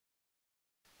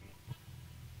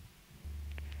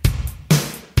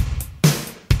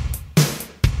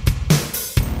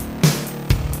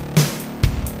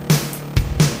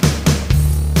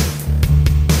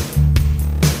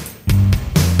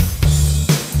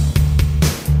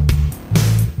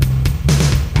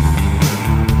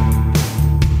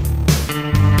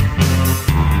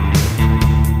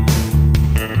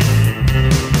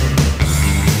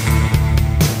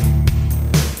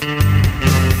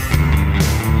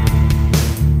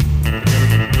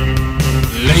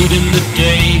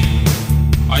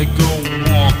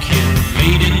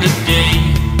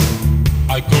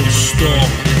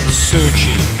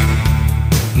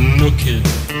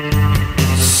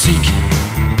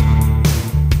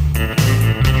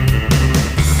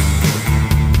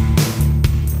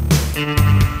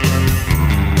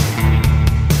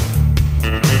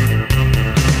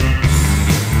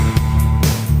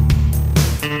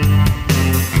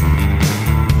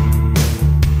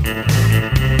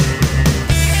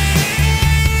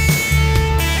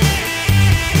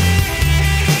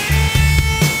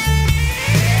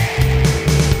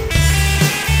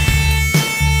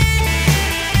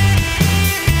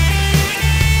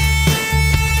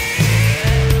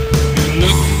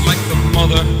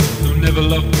never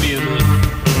loved me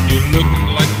enough. You look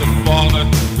like the father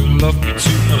who loved me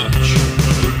too much.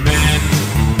 The man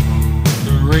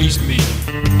who raised me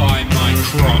by my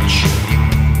crotch.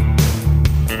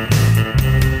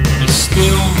 I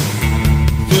still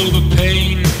feel the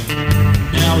pain.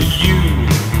 Now you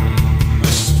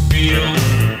must feel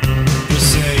the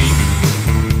same.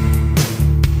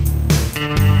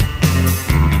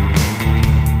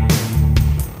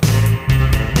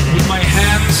 With my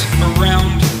hands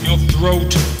around your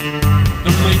throat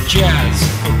and my jazz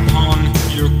upon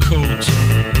your coat,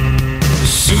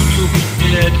 soon you'll be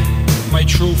dead. My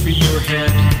trophy, your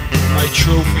head. My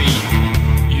trophy,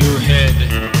 your head.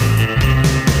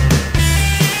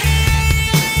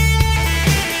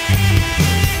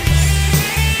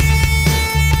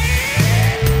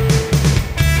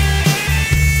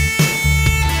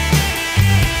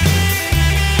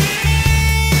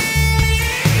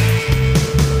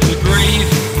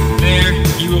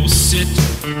 You will sit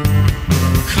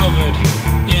covered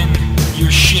in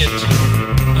your shit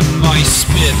and my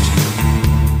spit.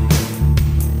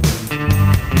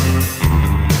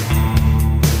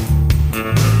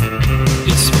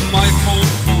 It's my fault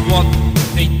for what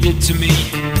they did to me,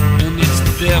 and it's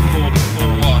their fault for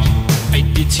what I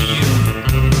did to you.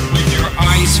 With your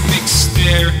eyes fixed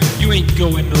there, you ain't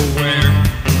going nowhere,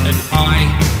 and I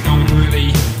don't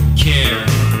really care.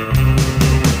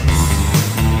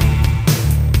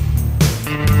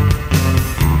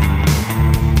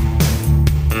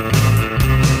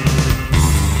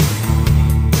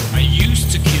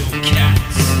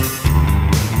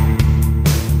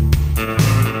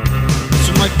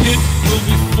 My pit will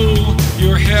be full,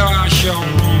 your hair I shall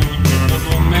rule, but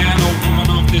no man or woman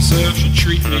of this earth should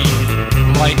treat me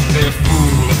like their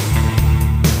fool.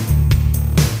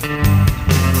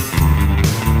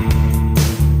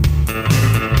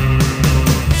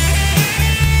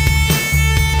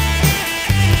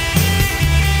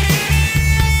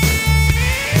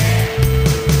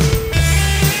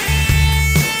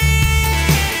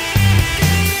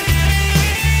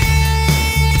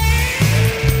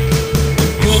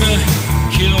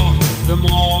 Them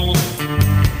all,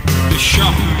 the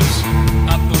shoppers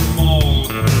at the mall.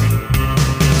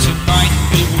 Tonight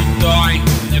they will die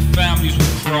and their families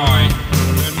will cry.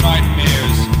 Their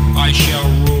nightmares I shall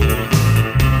rule.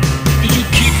 Did you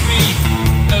kick me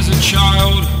as a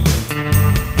child?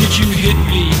 Did you hit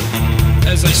me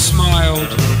as I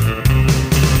smiled?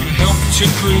 You helped to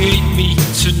create me.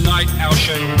 Tonight I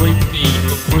shall rape thee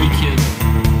for breaking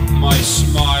my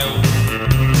smile.